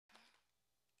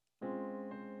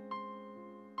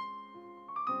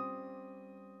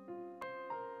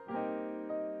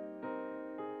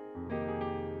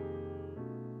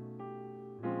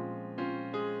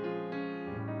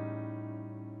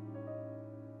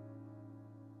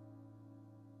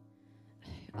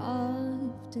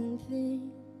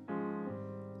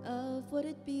would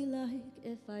it be like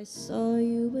if I saw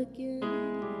you again?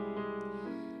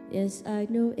 Yes, I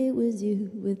know it was you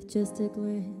with just a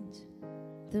glance.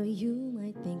 Though you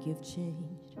might think you've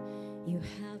changed, you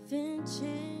haven't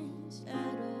changed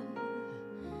at all.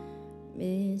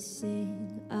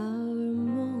 Missing our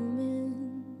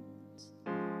moments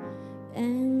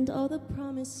and all the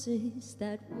promises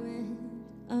that went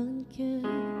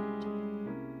unkept,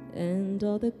 and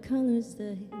all the colors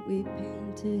that we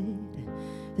painted,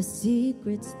 the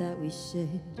secrets that we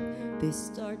shared, they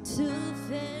start to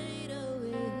fade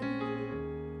away.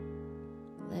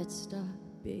 Let's stop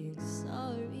being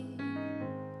sorry.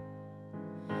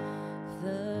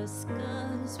 The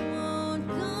scars won't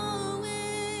go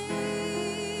away.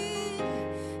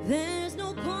 There's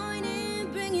no point in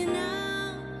bringing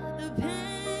out the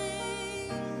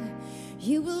pain.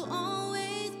 You will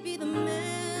always be the melody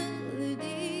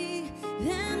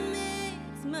that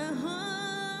makes my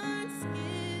heart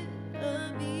skip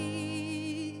a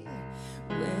beat.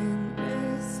 When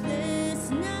restless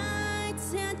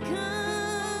nights had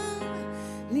come,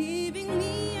 leaving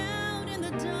me out in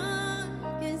the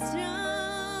darkest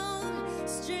hour,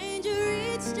 stranger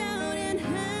reached out and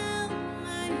held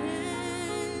my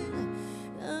hand.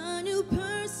 A new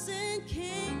person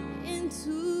came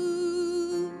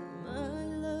into my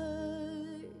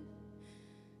life.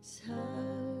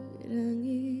 사랑이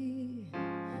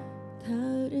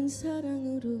다른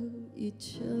사랑으로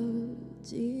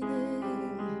잊혀지네.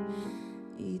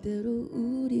 이대로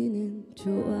우리는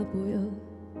좋아 보여.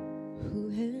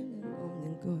 후회는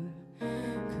없는 걸.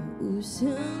 그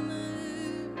웃음을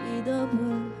믿어봐.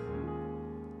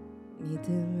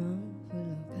 믿으며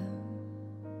흘러가.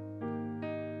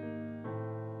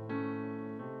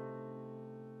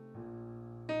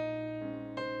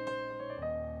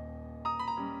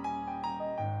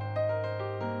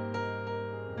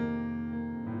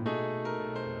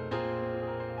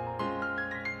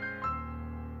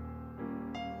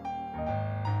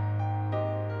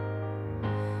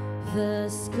 The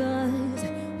scars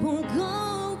won't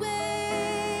go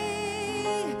away.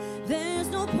 There's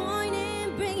no point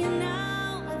in bringing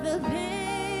out the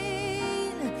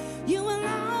pain. You will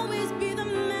always be the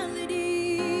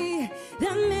melody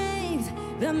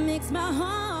that makes my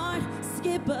heart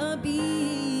skip a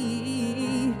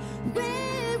beat.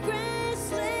 When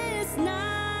restless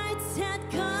nights had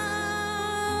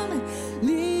come,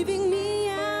 leaving me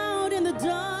out in the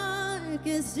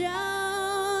darkest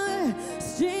hour,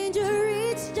 stranger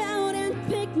reached out and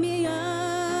picked me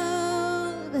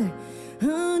up.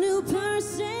 A new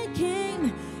person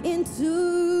came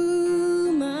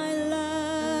into my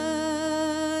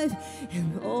life.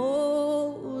 And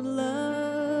old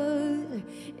love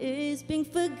is being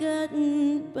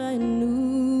forgotten by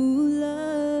new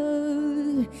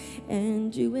love.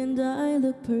 And you and I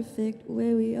look perfect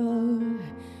where we are.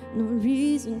 No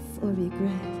reason for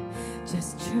regret.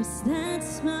 Just trust that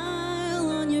smile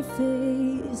on your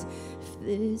face. If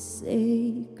this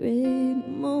sacred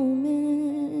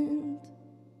moment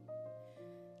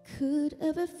could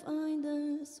ever find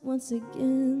us once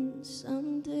again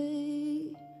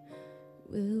someday,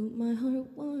 will my heart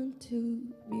want to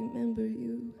remember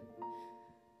you?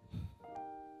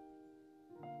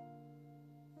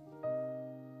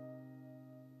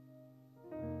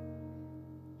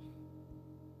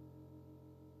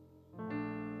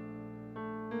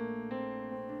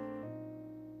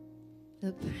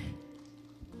 The